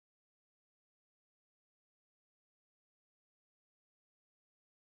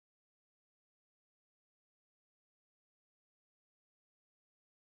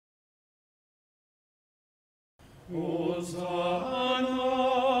Hosanna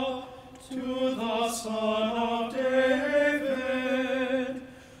to the Son of David.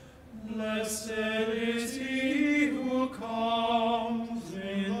 Blessed is he who comes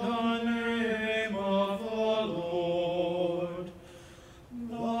in the name of the Lord,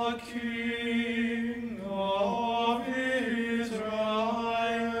 the King of Israel.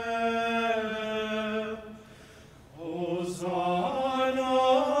 Hosanna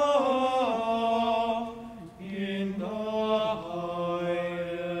in the highest.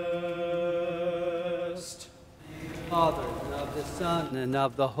 Father, and of the Son, and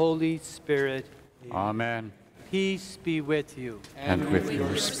of the Holy Spirit. Amen. Peace be with you. And with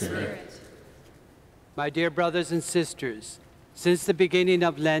your spirit. My dear brothers and sisters, since the beginning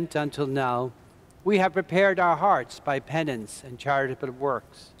of Lent until now, we have prepared our hearts by penance and charitable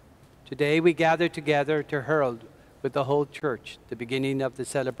works. Today we gather together to herald with the whole Church the beginning of the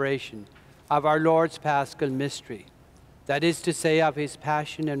celebration of our Lord's Paschal Mystery, that is to say, of his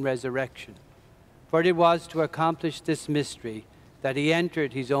passion and resurrection. For it was to accomplish this mystery that he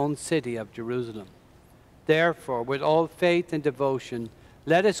entered his own city of Jerusalem. Therefore, with all faith and devotion,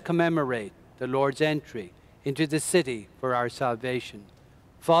 let us commemorate the Lord's entry into the city for our salvation,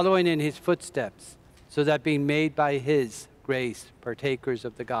 following in his footsteps, so that being made by his grace partakers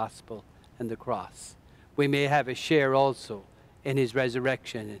of the gospel and the cross, we may have a share also in his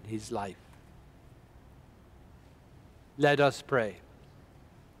resurrection and his life. Let us pray.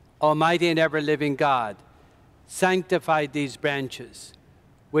 Almighty and ever-living God, sanctify these branches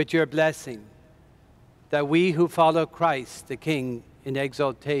with your blessing, that we who follow Christ, the King, in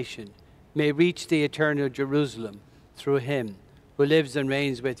exaltation, may reach the eternal Jerusalem through him who lives and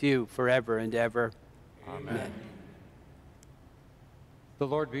reigns with you forever and ever. Amen. The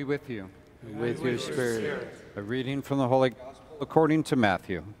Lord be with you. And with your spirit. A reading from the Holy Gospel according to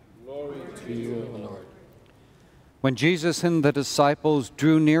Matthew. Glory to you, O Lord. When Jesus and the disciples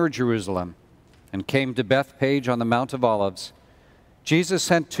drew near Jerusalem and came to Bethphage on the Mount of Olives, Jesus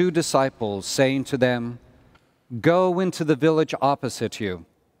sent 2 disciples, saying to them, "Go into the village opposite you,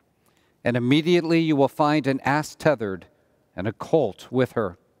 and immediately you will find an ass tethered and a colt with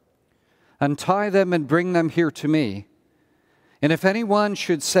her. Untie them and bring them here to me. And if anyone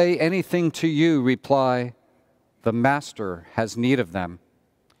should say anything to you, reply, 'The Master has need of them.'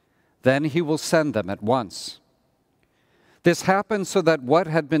 Then he will send them at once." This happened so that what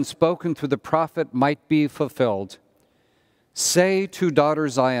had been spoken through the prophet might be fulfilled. "Say to daughter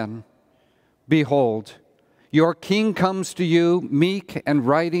Zion, behold, your king comes to you, meek and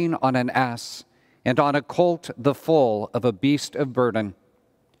riding on an ass, and on a colt the foal of a beast of burden."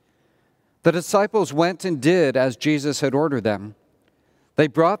 The disciples went and did as Jesus had ordered them. They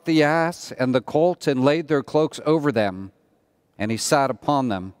brought the ass and the colt and laid their cloaks over them, and he sat upon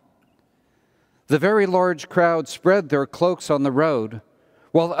them. The very large crowd spread their cloaks on the road,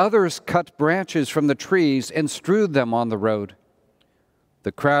 while others cut branches from the trees and strewed them on the road.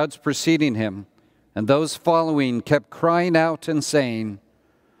 The crowds preceding him and those following kept crying out and saying,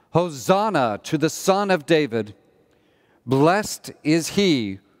 "Hosanna to the Son of David! Blessed is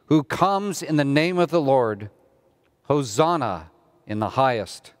he who comes in the name of the Lord! Hosanna in the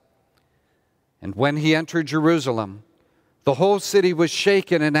highest!" And when he entered Jerusalem, the whole city was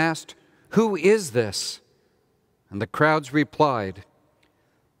shaken and asked, "Who is this?" And the crowds replied,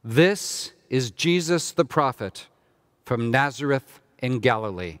 "This is Jesus the prophet from Nazareth in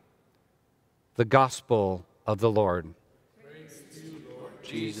Galilee." The Gospel of the Lord. Praise to you, Lord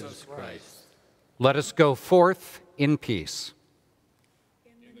Jesus Christ. Let us go forth in peace.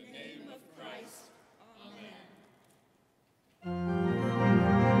 In the name of Christ, amen.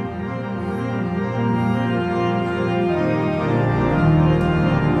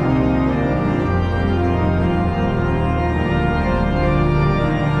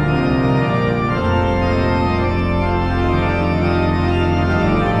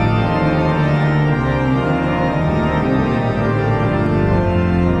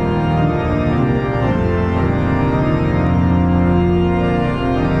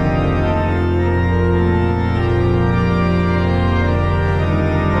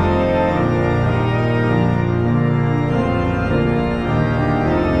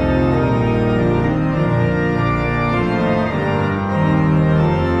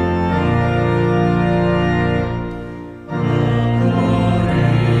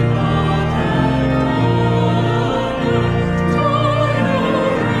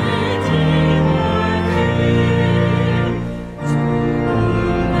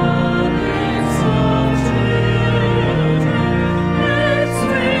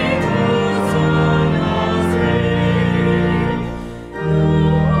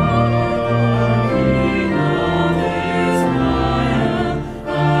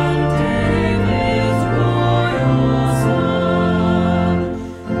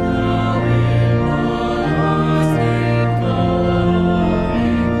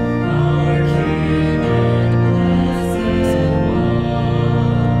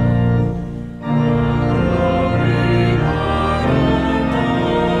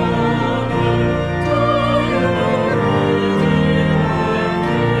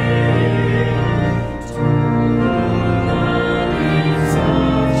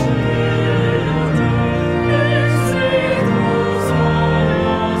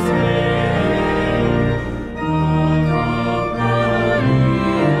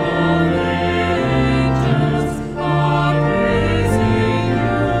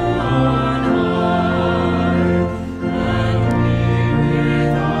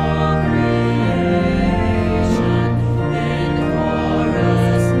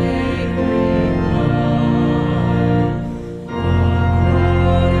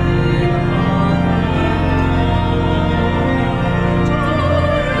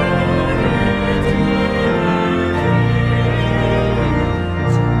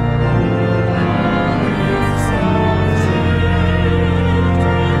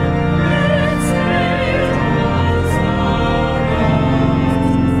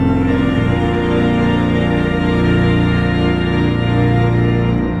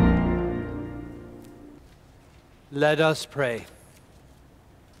 Let us pray.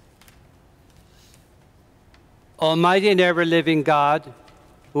 Almighty and ever-living God,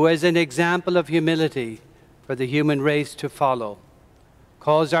 who is an example of humility for the human race to follow,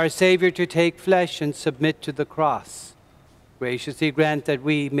 calls our Savior to take flesh and submit to the cross. Graciously grant that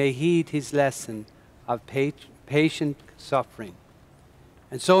we may heed his lesson of patient suffering,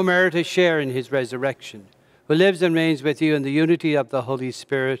 and so merit a share in his resurrection, who lives and reigns with you in the unity of the Holy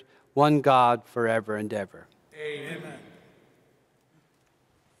Spirit, one God, forever and ever. Amen.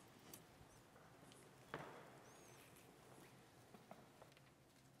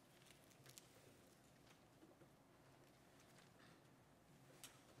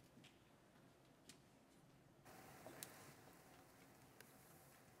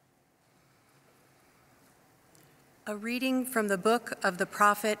 A reading from the book of the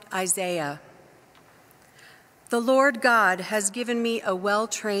prophet Isaiah. The Lord God has given me a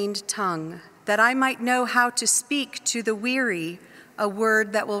well-trained tongue, that I might know how to speak to the weary a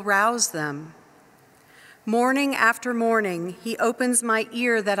word that will rouse them. Morning after morning, he opens my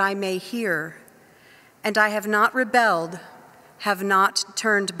ear that I may hear, and I have not rebelled, have not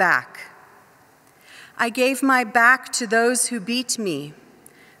turned back. I gave my back to those who beat me,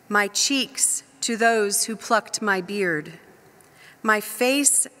 my cheeks to those who plucked my beard. My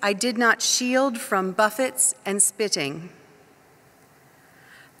face I did not shield from buffets and spitting.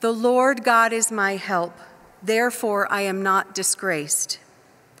 The Lord God is my help, therefore I am not disgraced.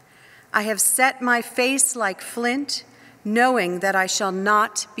 I have set my face like flint, knowing that I shall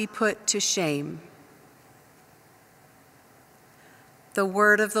not be put to shame. The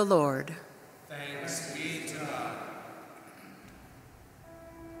word of the Lord. Thanks be to God.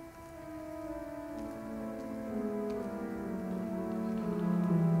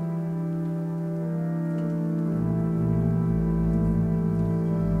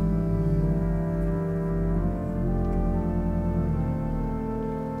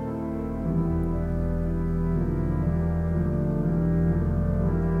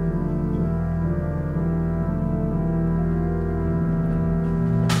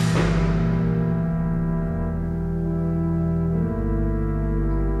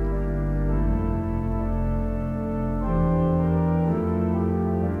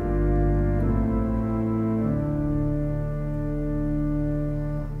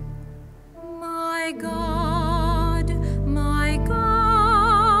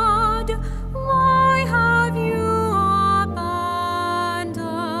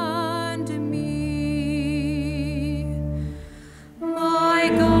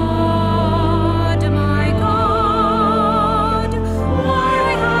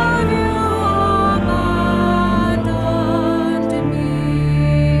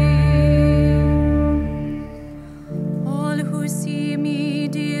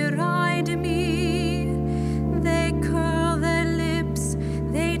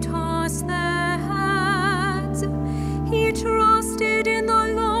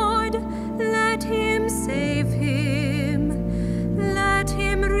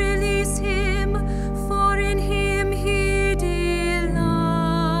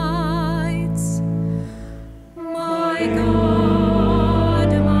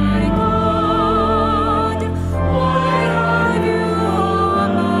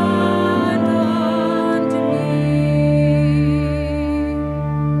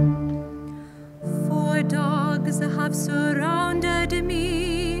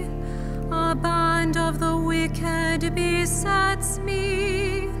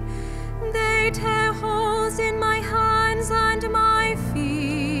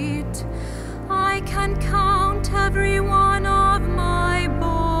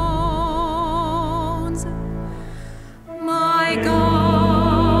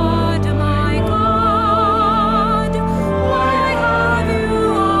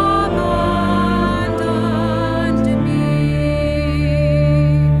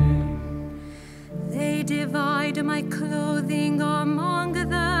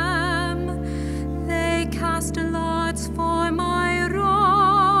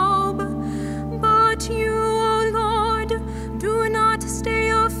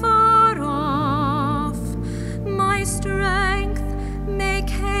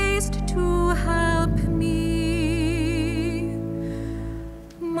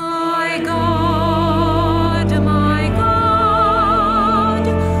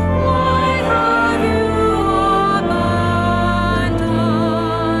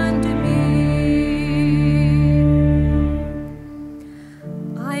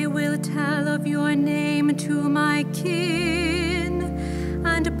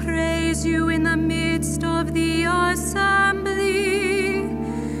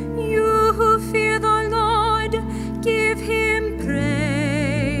 Give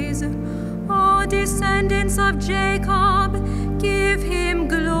descendants of Jacob, give him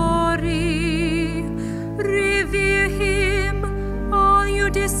glory. Revere him, all you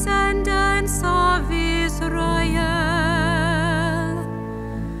descendants of Israel.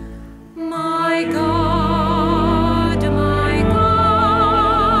 My God, my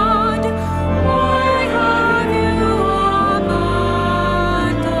God, why have you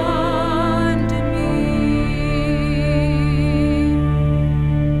abandoned me?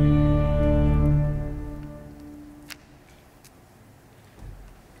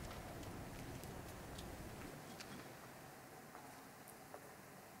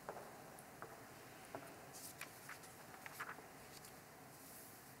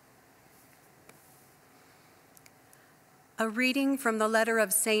 A reading from the letter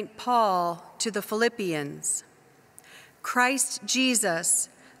of St. Paul to the Philippians. Christ Jesus,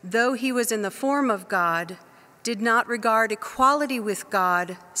 though he was in the form of God, did not regard equality with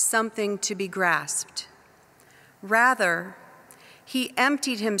God something to be grasped. Rather, he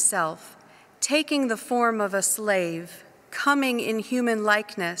emptied himself, taking the form of a slave, coming in human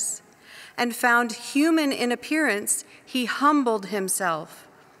likeness, and found human in appearance, he humbled himself,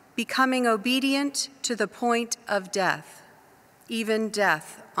 becoming obedient to the point of death, even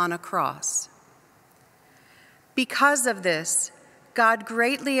death on a cross. Because of this, God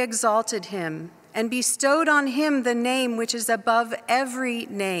greatly exalted him and bestowed on him the name which is above every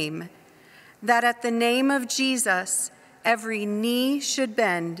name, that at the name of Jesus every knee should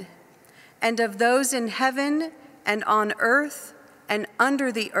bend, and of those in heaven and on earth and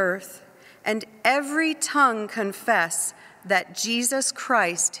under the earth, and every tongue confess that Jesus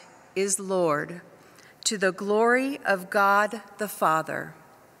Christ is Lord, to the glory of God the Father.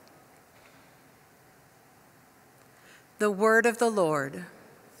 The word of the Lord.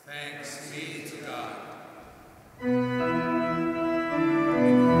 Thanks be to God.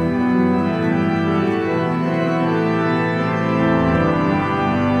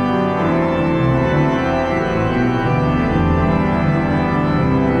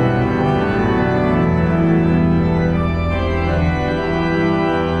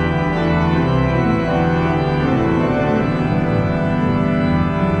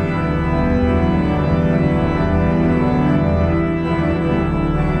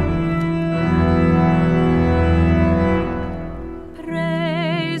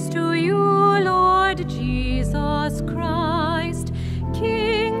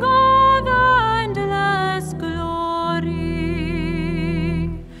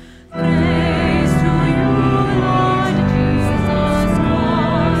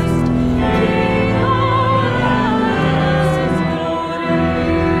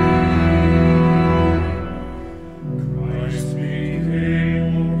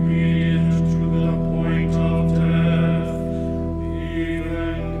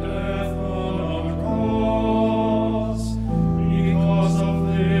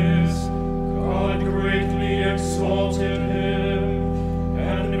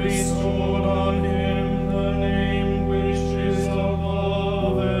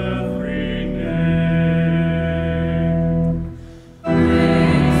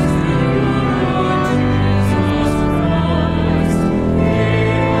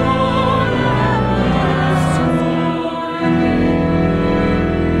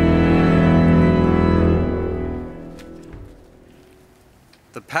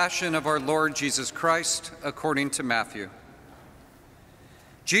 Passion of our Lord Jesus Christ according to Matthew.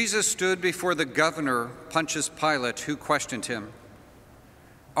 Jesus stood before the governor, Pontius Pilate, who questioned him,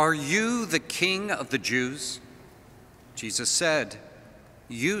 "Are you the king of the Jews?" Jesus said,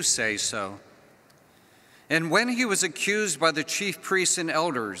 "You say so." And when he was accused by the chief priests and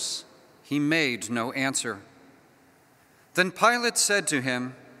elders, he made no answer. Then Pilate said to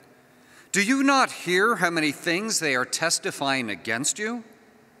him, "Do you not hear how many things they are testifying against you?"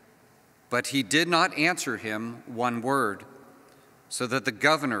 But he did not answer him one word, so that the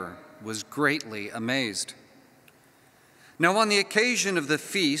governor was greatly amazed. Now on the occasion of the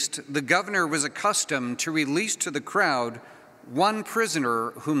feast, the governor was accustomed to release to the crowd one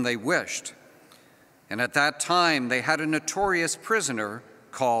prisoner whom they wished. And at that time they had a notorious prisoner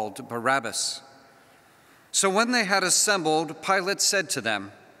called Barabbas. So when they had assembled, Pilate said to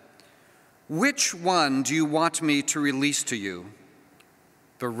them, "Which one do you want me to release to you?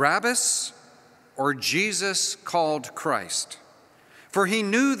 Barabbas or Jesus called Christ?" For he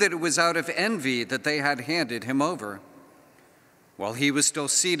knew that it was out of envy that they had handed him over. While he was still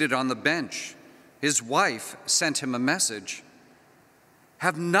seated on the bench, his wife sent him a message,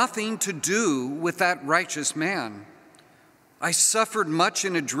 "Have nothing to do with that righteous man. I suffered much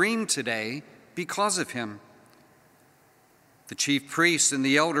in a dream today because of him." The chief priests and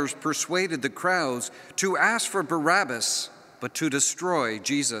the elders persuaded the crowds to ask for Barabbas, but to destroy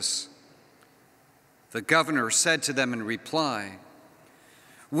Jesus. The governor said to them in reply,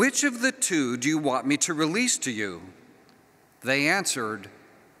 "Which of the two do you want me to release to you?" They answered,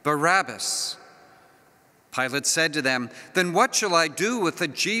 "Barabbas." Pilate said to them, "Then what shall I do with the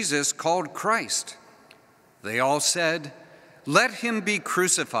Jesus called Christ?" They all said, "Let him be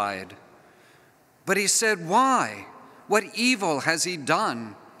crucified." But he said, "Why? What evil has he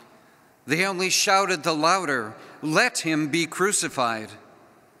done?" They only shouted the louder, "Let him be crucified."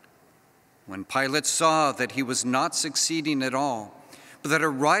 When Pilate saw that he was not succeeding at all, but that a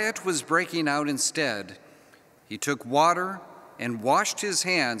riot was breaking out instead, he took water and washed his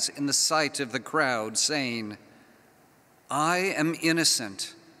hands in the sight of the crowd, saying, "I am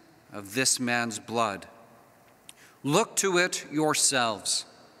innocent of this man's blood. Look to it yourselves."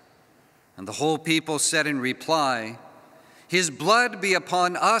 And the whole people said in reply, "His blood be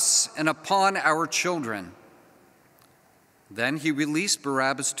upon us and upon our children." Then he released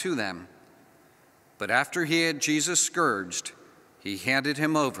Barabbas to them. But after he had Jesus scourged, he handed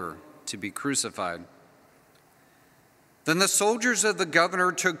him over to be crucified. Then the soldiers of the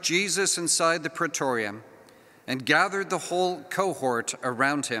governor took Jesus inside the praetorium and gathered the whole cohort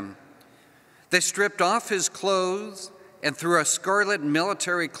around him. They stripped off his clothes and threw a scarlet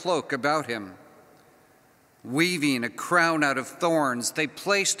military cloak about him. Weaving a crown out of thorns, they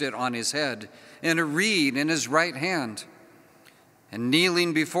placed it on his head and a reed in his right hand. And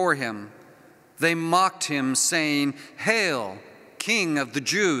kneeling before him, they mocked him, saying, "Hail, King of the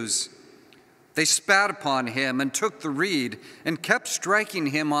Jews!" They spat upon him and took the reed and kept striking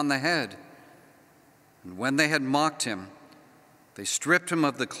him on the head. And when they had mocked him, they stripped him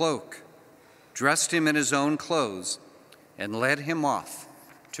of the cloak, dressed him in his own clothes, and led him off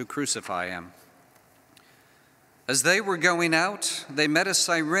to crucify him. As they were going out, they met a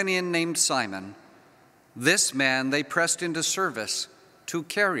Cyrenian named Simon. This man they pressed into service to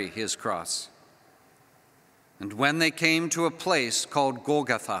carry his cross. And when they came to a place called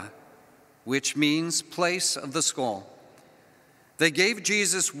Golgotha, which means place of the skull, they gave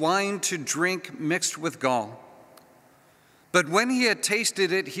Jesus wine to drink mixed with gall. But when he had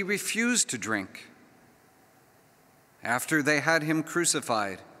tasted it, he refused to drink. After they had him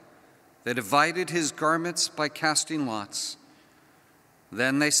crucified, they divided his garments by casting lots.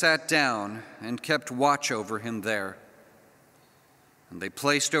 Then they sat down and kept watch over him there. And they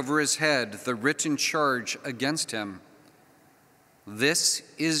placed over his head the written charge against him: "This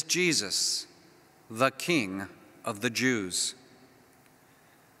is Jesus, the King of the Jews."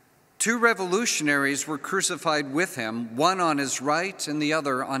 2 revolutionaries were crucified with him, one on his right and the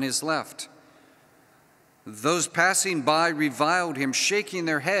other on his left. Those passing by reviled him, shaking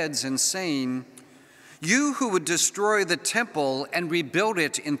their heads and saying, "You who would destroy the temple and rebuild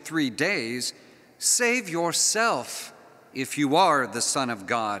it in 3 days, save yourself if you are the Son of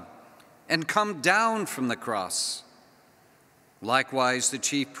God, and come down from the cross." Likewise, the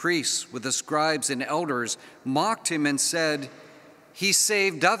chief priests with the scribes and elders mocked him and said, "He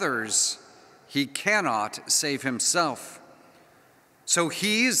saved others. He cannot save himself. So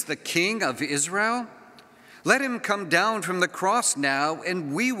he is the King of Israel? Let him come down from the cross now,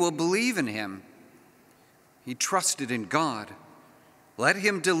 and we will believe in him. He trusted in God. Let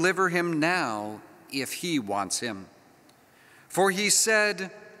him deliver him now if he wants him. For he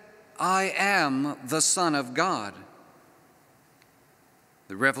said, 'I am the Son of God.'"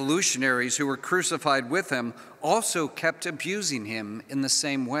 The revolutionaries who were crucified with him also kept abusing him in the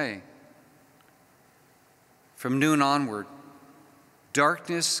same way. From noon onward,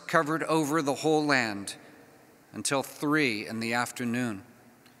 darkness covered over the whole land until 3 in the afternoon.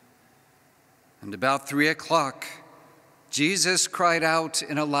 And about 3 o'clock, Jesus cried out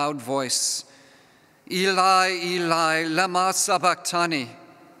in a loud voice, "Eli, Eli, lama sabachthani,"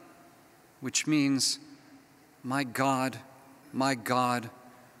 which means, my God,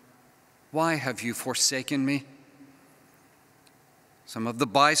 why have you forsaken me?" Some of the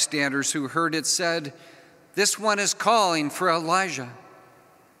bystanders who heard it said, "This one is calling for Elijah."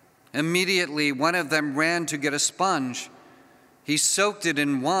 Immediately, one of them ran to get a sponge. He soaked it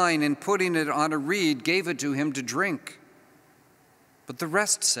in wine and, putting it on a reed, gave it to him to drink. But the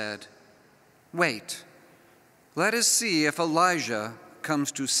rest said, "Wait, let us see if Elijah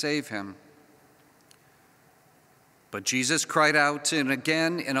comes to save him." But Jesus cried out and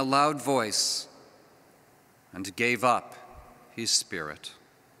again in a loud voice and gave up his spirit.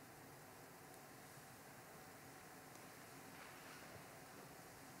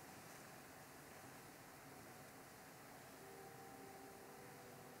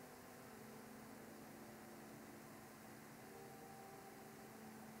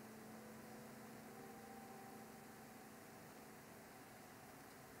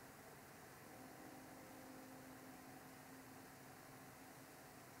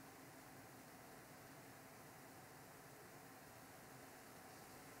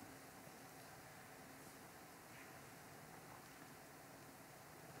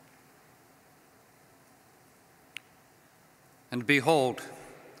 And behold,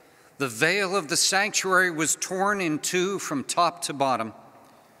 the veil of the sanctuary was torn in two from top to bottom.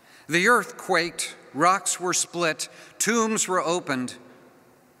 The earth quaked, rocks were split, tombs were opened,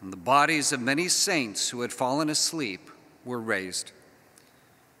 and the bodies of many saints who had fallen asleep were raised.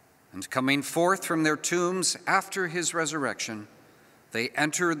 And coming forth from their tombs after his resurrection, they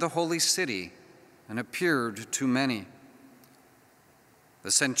entered the holy city and appeared to many.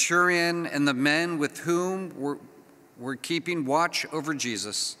 The centurion and the men with whom were keeping watch over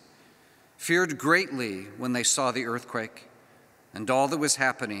Jesus feared greatly when they saw the earthquake and all that was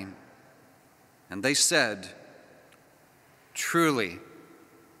happening. And they said, "Truly,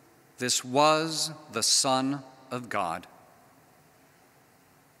 this was the Son of God."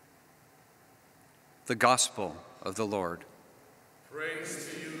 The Gospel of the Lord. Praise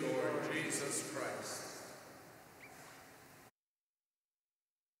to you, Lord Jesus Christ.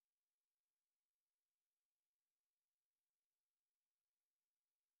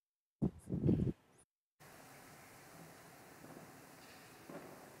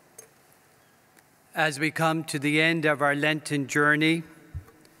 As we come to the end of our Lenten journey,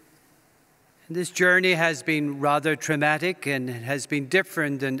 and this journey has been rather traumatic and has been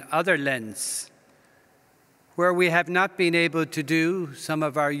different than other Lents, where we have not been able to do some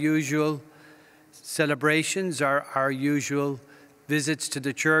of our usual celebrations, our usual visits to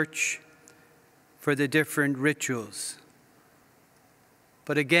the church for the different rituals.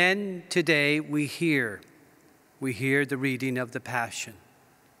 But again, today we hear the reading of the Passion,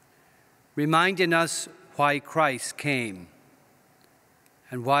 reminding us why Christ came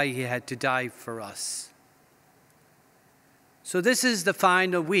and why he had to die for us. So this is the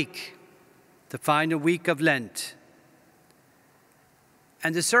final week of Lent.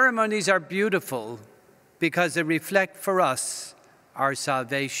 And the ceremonies are beautiful because they reflect for us our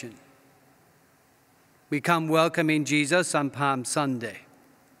salvation. We come welcoming Jesus on Palm Sunday.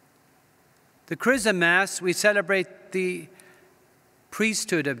 The Chrism Mass, we celebrate the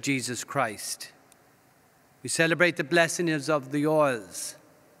priesthood of Jesus Christ. We celebrate the blessings of the oils,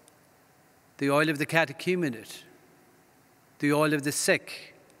 the oil of the catechumenate, the oil of the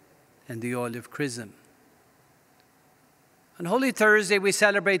sick, and the oil of chrism. On Holy Thursday, we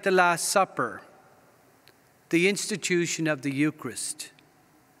celebrate the Last Supper, the institution of the Eucharist,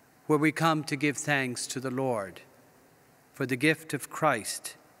 where we come to give thanks to the Lord for the gift of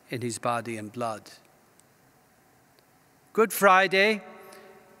Christ in his body and blood. Good Friday,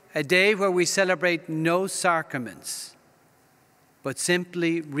 a day where we celebrate no sacraments, but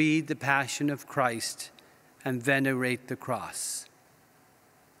simply read the Passion of Christ and venerate the cross.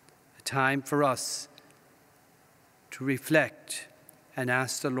 A time for us to reflect and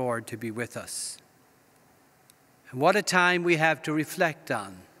ask the Lord to be with us. And what a time we have to reflect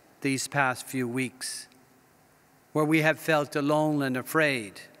on these past few weeks, where we have felt alone and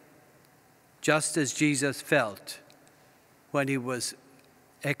afraid, just as Jesus felt when he was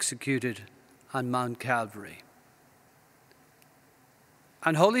executed on Mount Calvary.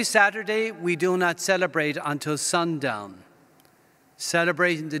 On Holy Saturday, we do not celebrate until sundown,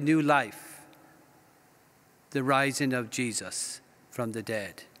 celebrating the new life, the rising of Jesus from the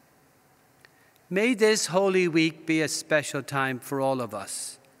dead. May this Holy Week be a special time for all of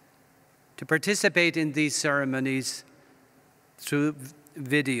us to participate in these ceremonies through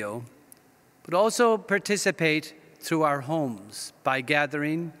video, but also participate through our homes by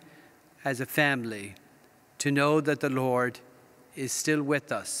gathering as a family to know that the Lord is still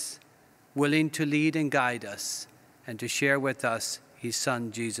with us, willing to lead and guide us and to share with us his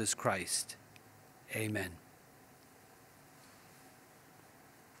Son, Jesus Christ. Amen.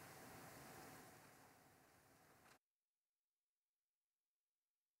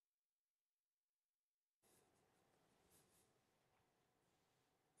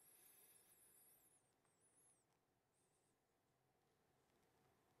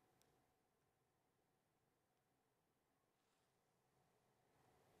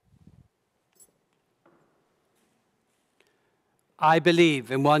 I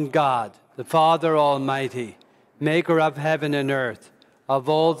believe in one God, the Father Almighty, maker of heaven and earth, of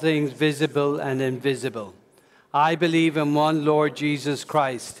all things visible and invisible. I believe in one Lord Jesus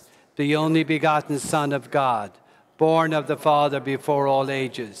Christ, the only begotten Son of God, born of the Father before all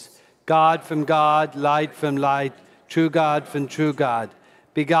ages, God from God, light from light, true God from true God,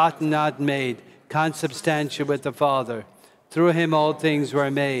 begotten, not made, consubstantial with the Father. Through him all things were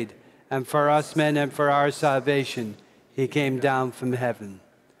made, and for us men and for our salvation, he came down from heaven.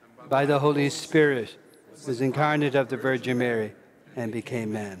 By the Holy Spirit, was incarnate of the Virgin Mary, and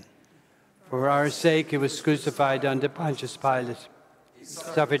became man. For our sake he was crucified under Pontius Pilate,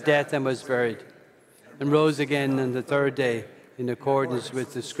 suffered death and was buried, and rose again on the third day, in accordance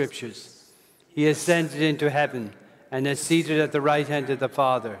with the Scriptures. He ascended into heaven and is seated at the right hand of the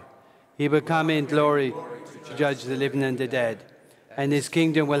Father. He will come in glory to judge the living and the dead, and his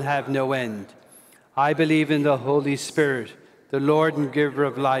kingdom will have no end. I believe in the Holy Spirit, the Lord and giver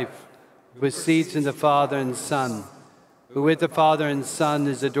of life, who proceeds from the Father and Son, who with the Father and Son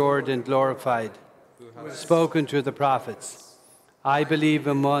is adored and glorified, spoken to the prophets. I believe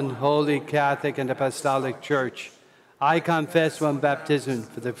in one holy, Catholic, and Apostolic Church. I confess one baptism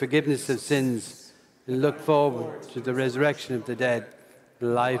for the forgiveness of sins and look forward to the resurrection of the dead, the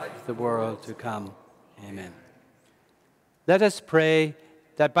life of the world to come. Amen. Let us pray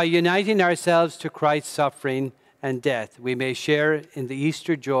that by uniting ourselves to Christ's suffering and death, we may share in the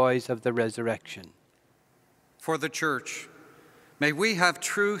Easter joys of the resurrection. For the Church, may we have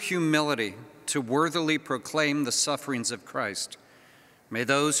true humility to worthily proclaim the sufferings of Christ. May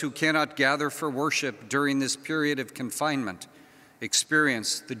those who cannot gather for worship during this period of confinement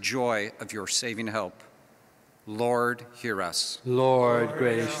experience the joy of your saving help. Lord, hear us. Lord,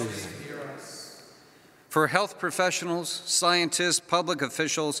 graciously. For health professionals, scientists, public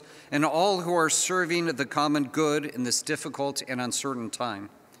officials, and all who are serving the common good in this difficult and uncertain time,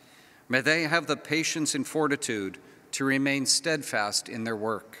 may they have the patience and fortitude to remain steadfast in their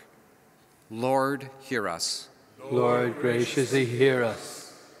work. Lord, hear us. Lord, graciously hear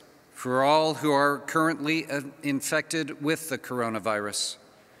us. For all who are currently infected with the coronavirus,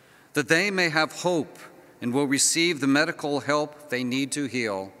 that they may have hope and will receive the medical help they need to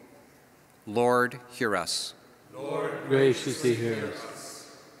heal. Lord, hear us. Lord, graciously hear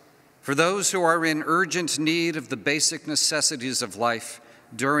us. For those who are in urgent need of the basic necessities of life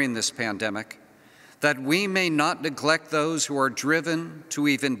during this pandemic, that we may not neglect those who are driven to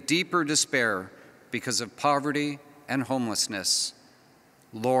even deeper despair because of poverty and homelessness.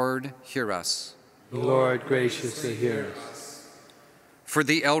 Lord, hear us. Lord, graciously hear us. For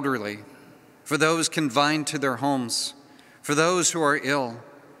the elderly, for those confined to their homes, for those who are ill,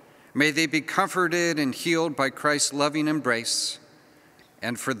 may they be comforted and healed by Christ's loving embrace.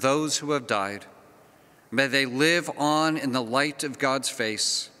 And for those who have died, may they live on in the light of God's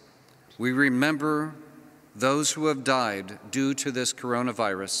face. We remember those who have died due to this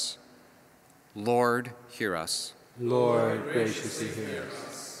coronavirus. Lord, hear us. Lord, graciously hear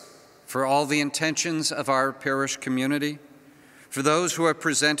us. For all the intentions of our parish community, for those who have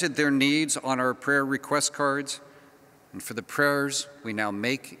presented their needs on our prayer request cards, and for the prayers we now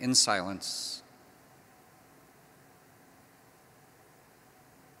make in silence.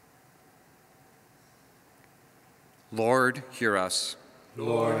 Lord, hear us.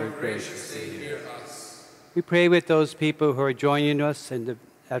 Lord, graciously hear us. We pray with those people who are joining us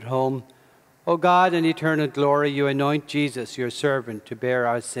at home. O God, in eternal glory, you anoint Jesus, your servant, to bear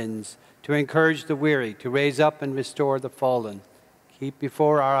our sins, to encourage the weary, to raise up and restore the fallen. Keep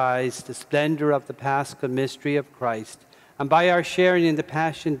before our eyes the splendor of the paschal mystery of Christ, and by our sharing in the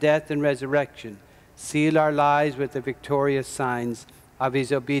passion, death, and resurrection, seal our lives with the victorious signs of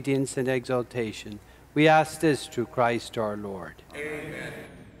his obedience and exaltation. We ask this through Christ our Lord. Amen.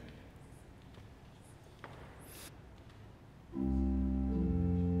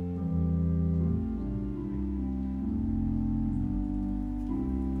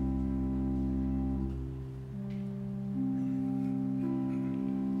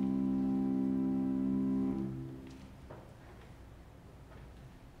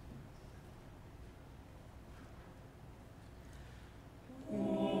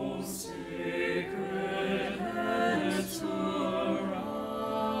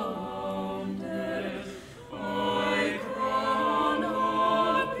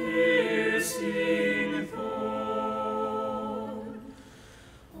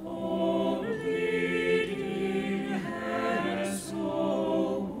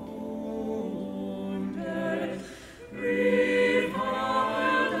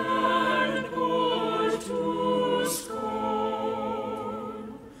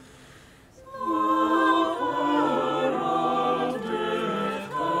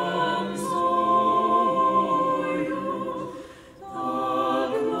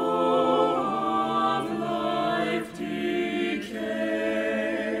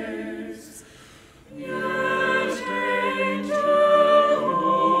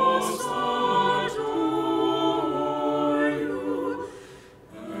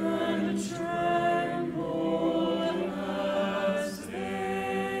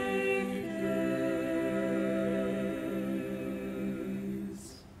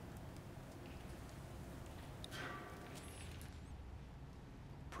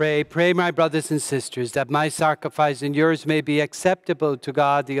 Pray, my brothers and sisters, that my sacrifice and yours may be acceptable to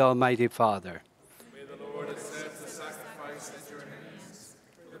God, the Almighty Father. May the Lord accept the sacrifice and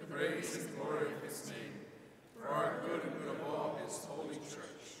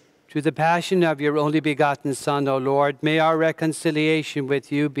To the passion of your only begotten Son, O Lord, may our reconciliation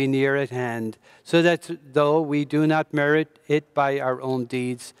with you be near at hand, so that though we do not merit it by our own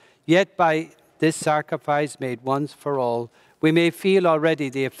deeds, yet by this sacrifice made once for all, we may feel already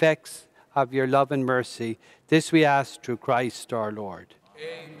the effects of your love and mercy. This we ask through Christ our Lord.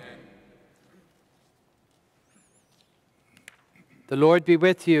 Amen. The Lord be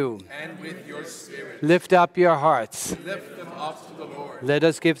with you. And with your spirit. Lift up your hearts. Lift them up to the Lord. Let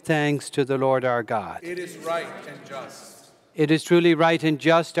us give thanks to the Lord our God. It is right and just. It is truly right and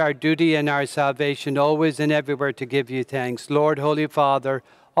just, our duty and our salvation, always and everywhere to give you thanks. Lord, Holy Father,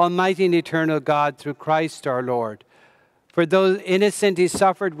 Almighty and eternal God, through Christ our Lord. For though innocent, he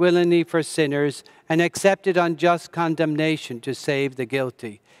suffered willingly for sinners and accepted unjust condemnation to save the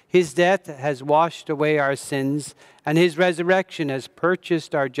guilty. His death has washed away our sins, and his resurrection has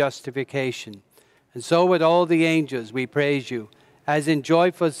purchased our justification. And so with all the angels we praise you, as in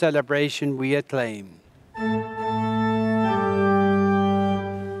joyful celebration we acclaim.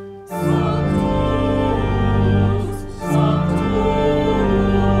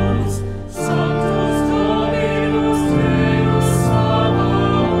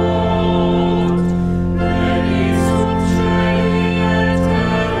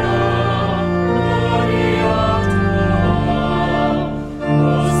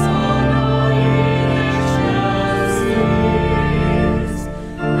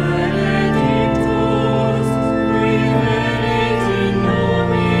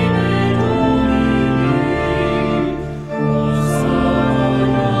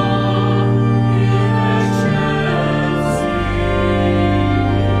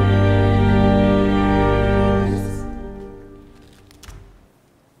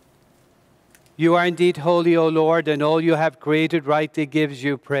 You are indeed holy, O Lord, and all you have created rightly gives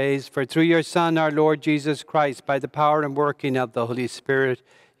you praise. For through your Son, our Lord Jesus Christ, by the power and working of the Holy Spirit,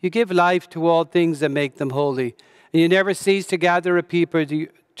 you give life to all things and make them holy. And you never cease to gather a people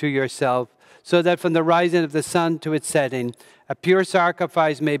to yourself, so that from the rising of the sun to its setting, a pure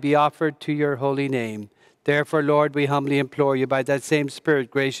sacrifice may be offered to your holy name. Therefore, Lord, we humbly implore you, by that same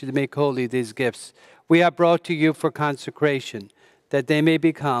Spirit, graciously make holy these gifts we have brought to you for consecration, that they may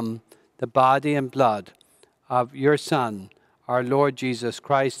become the body and blood of your Son, our Lord Jesus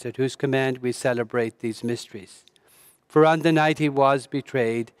Christ, at whose command we celebrate these mysteries. For on the night he was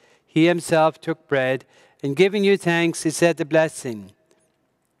betrayed, he himself took bread, and giving you thanks, he said the blessing,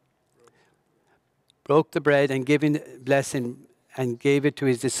 broke the bread, and giving the blessing, and gave it to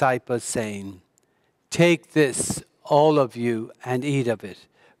his disciples, saying, "Take this, all of you, and eat of it,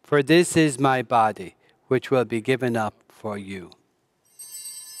 for this is my body, which will be given up for you."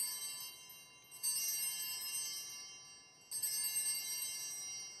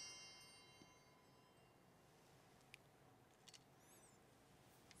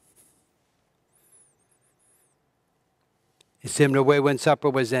 In similar way, when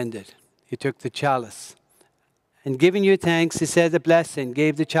supper was ended, he took the chalice. And giving you thanks, he said the blessing,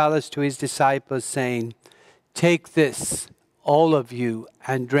 gave the chalice to his disciples, saying, "Take this, all of you,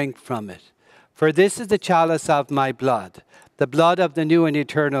 and drink from it. For this is the chalice of my blood, the blood of the new and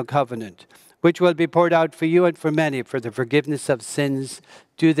eternal covenant, which will be poured out for you and for many for the forgiveness of sins.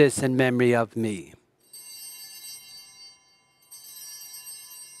 Do this in memory of me."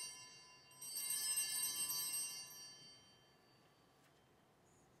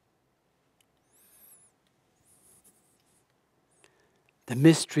 The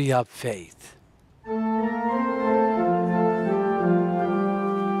mystery of faith.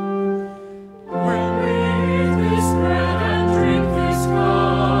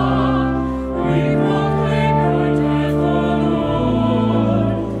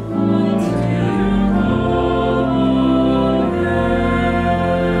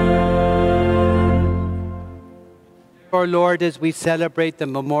 Our Lord, as we celebrate the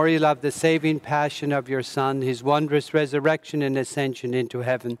memorial of the saving passion of your Son, his wondrous resurrection and ascension into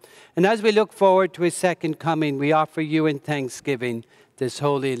heaven, and as we look forward to his second coming, we offer you in thanksgiving this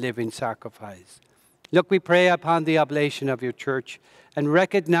holy living sacrifice. Look, we pray upon the oblation of your church, and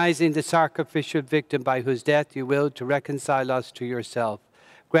recognizing the sacrificial victim by whose death you willed to reconcile us to yourself,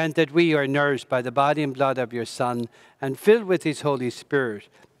 grant that we are nourished by the body and blood of your Son, and filled with his Holy Spirit,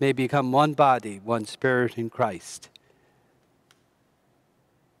 may become one body, one spirit in Christ.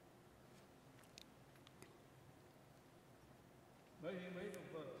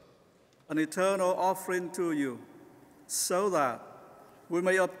 An eternal offering to you, so that we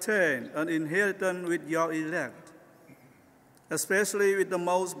may obtain an inheritance with your elect, especially with the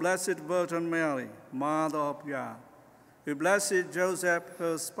most blessed Virgin Mary, Mother of God, with blessed Joseph,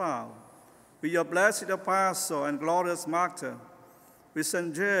 her spouse, with your blessed apostle and glorious martyr, with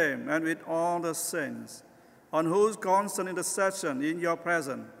St. James and with all the saints, on whose constant intercession in your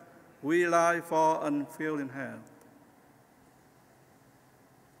presence we rely for unfailing help.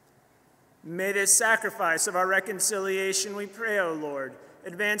 May this sacrifice of our reconciliation, we pray, O Lord,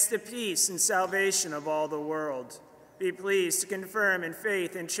 advance the peace and salvation of all the world. Be pleased to confirm in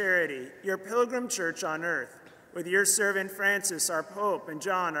faith and charity your pilgrim church on earth, with your servant Francis, our Pope, and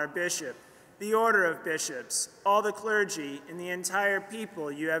John, our Bishop, the order of bishops, all the clergy, and the entire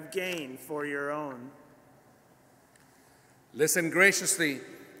people you have gained for your own. Listen graciously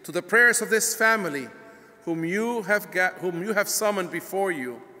to the prayers of this family, whom you have summoned before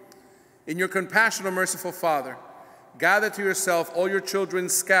you. In your compassion, O merciful Father, gather to yourself all your children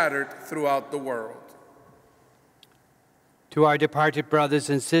scattered throughout the world. To our departed brothers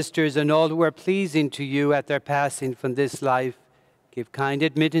and sisters and all who are pleasing to you at their passing from this life, give kind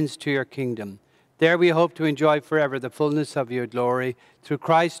admittance to your kingdom. There we hope to enjoy forever the fullness of your glory, through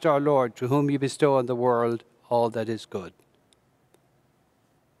Christ our Lord, to whom you bestow on the world all that is good.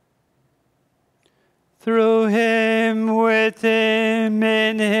 Through him, with him,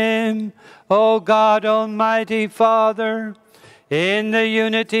 in him, O God, Almighty Father, in the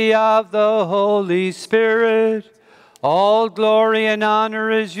unity of the Holy Spirit, all glory and honor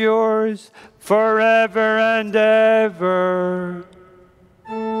is yours forever and ever.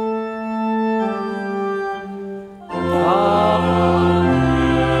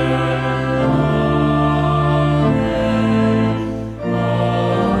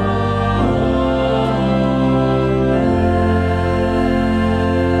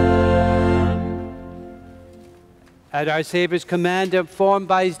 At our Savior's command, informed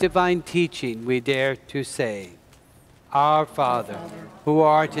by his divine teaching, we dare to say, Our Father, who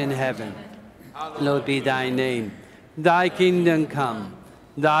art in heaven, hallowed be thy name. Thy kingdom come,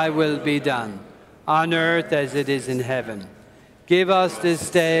 thy will be done, on earth as it is in heaven. Give us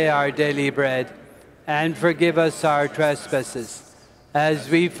this day our daily bread, and forgive us our trespasses, as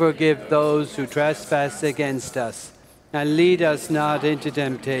we forgive those who trespass against us. And lead us not into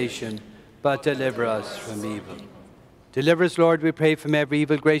temptation, but deliver us from evil. Deliver us, Lord, we pray, from every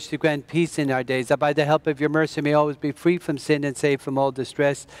evil. Graciously grant peace in our days, that by the help of your mercy may always be free from sin and safe from all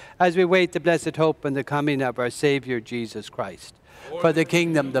distress, as we wait the blessed hope and the coming of our Savior, Jesus Christ. For the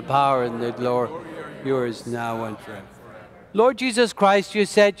kingdom, the power, and the glory, yours now and forever. Lord Jesus Christ, you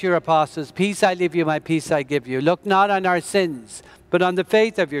said to your apostles, Peace I leave you, my peace I give you. Look not on our sins, but on the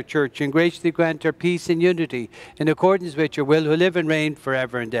faith of your church, and graciously grant her peace and unity, in accordance with your will, who live and reign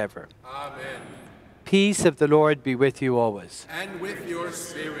forever and ever. Amen. Peace of the Lord be with you always. And with your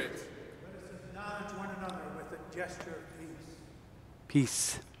spirit. Let us acknowledge one another with a gesture of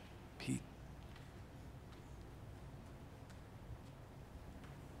peace. Peace. Peace.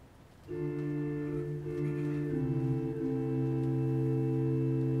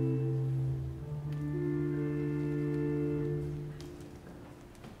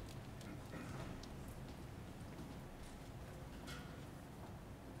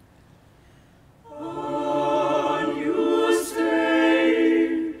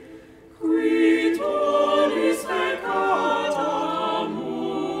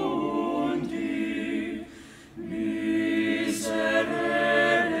 Miserere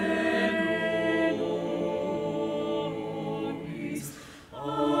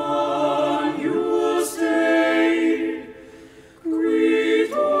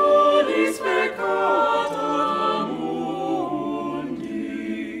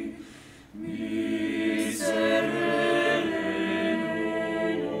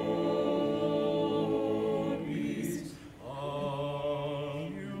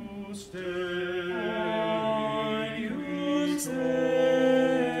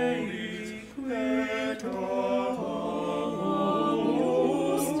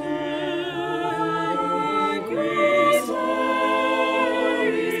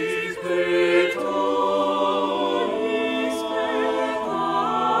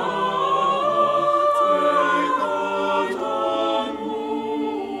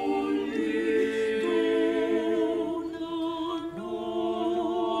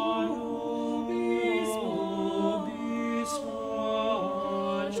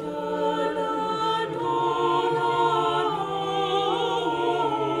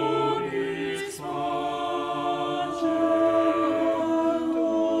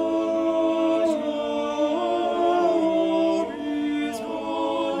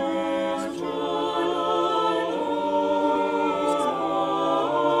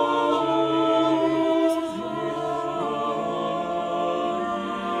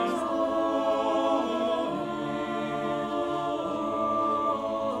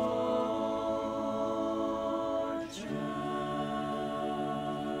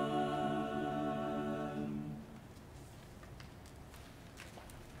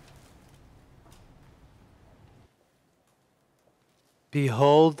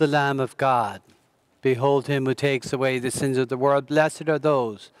Behold the Lamb of God. Behold him who takes away the sins of the world. Blessed are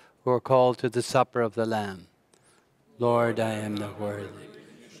those who are called to the supper of the Lamb. Lord, I am not worthy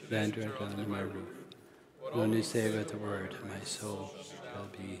to enter under my roof. Only say with the word, and my soul shall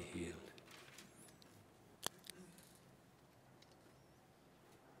be healed.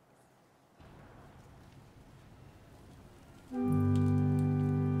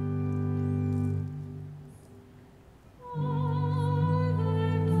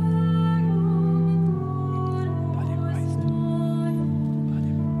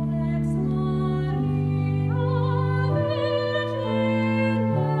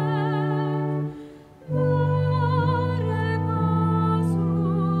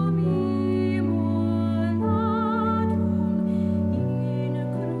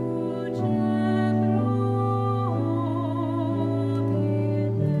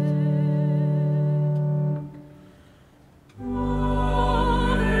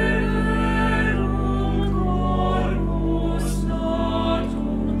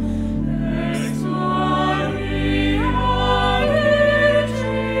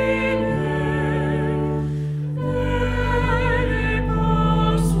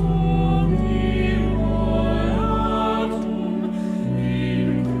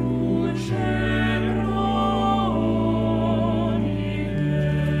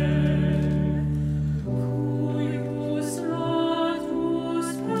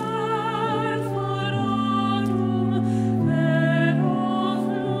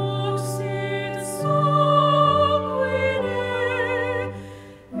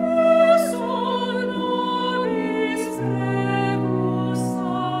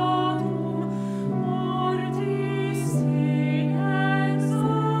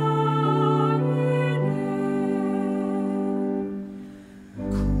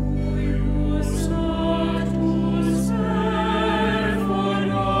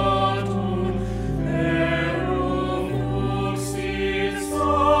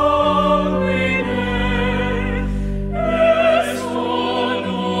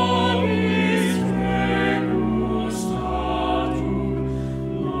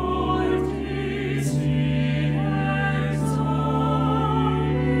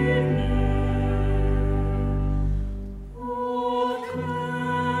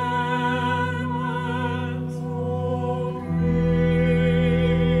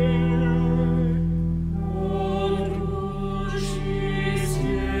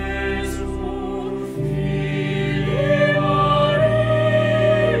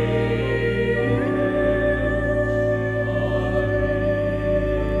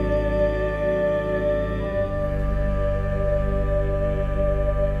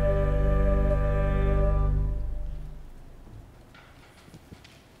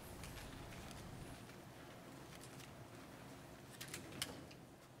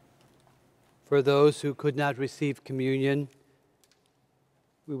 For those who could not receive communion,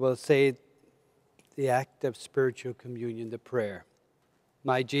 we will say the act of spiritual communion, the prayer.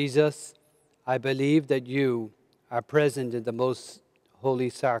 My Jesus, I believe that you are present in the most holy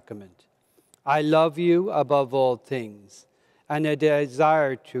sacrament. I love you above all things, and I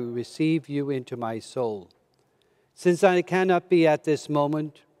desire to receive you into my soul. Since I cannot be at this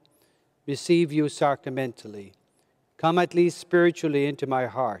moment, receive you sacramentally. Come at least spiritually into my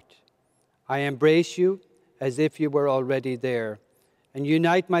heart. I embrace you as if you were already there, and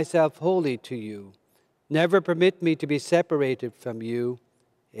unite myself wholly to you. Never permit me to be separated from you.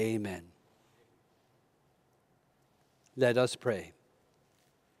 Amen. Let us pray.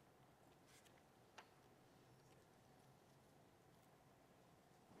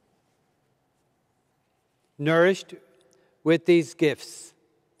 Nourished with these gifts,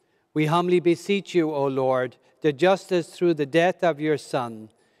 we humbly beseech you, O Lord, that just as through the death of your Son,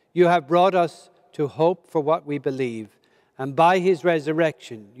 you have brought us to hope for what we believe, and by his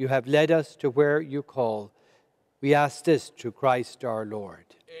resurrection you have led us to where you call. We ask this through Christ our Lord.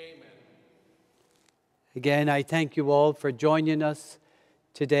 Amen. Again, I thank you all for joining us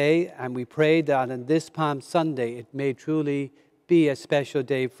today, and we pray that on this Palm Sunday it may truly be a special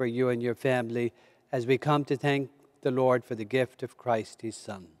day for you and your family as we come to thank the Lord for the gift of Christ, his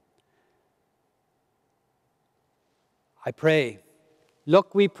Son. I pray,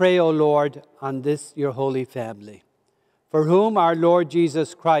 look, we pray, O Lord, on this your holy family, for whom our Lord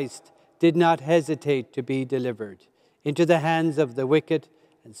Jesus Christ did not hesitate to be delivered into the hands of the wicked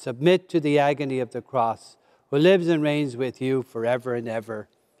and submit to the agony of the cross, who lives and reigns with you forever and ever.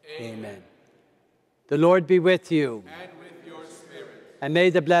 Amen. The Lord be with you. And with your spirit. And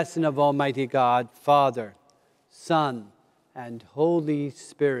may the blessing of Almighty God, Father, Son, and Holy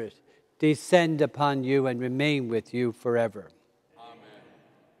Spirit descend upon you and remain with you forever.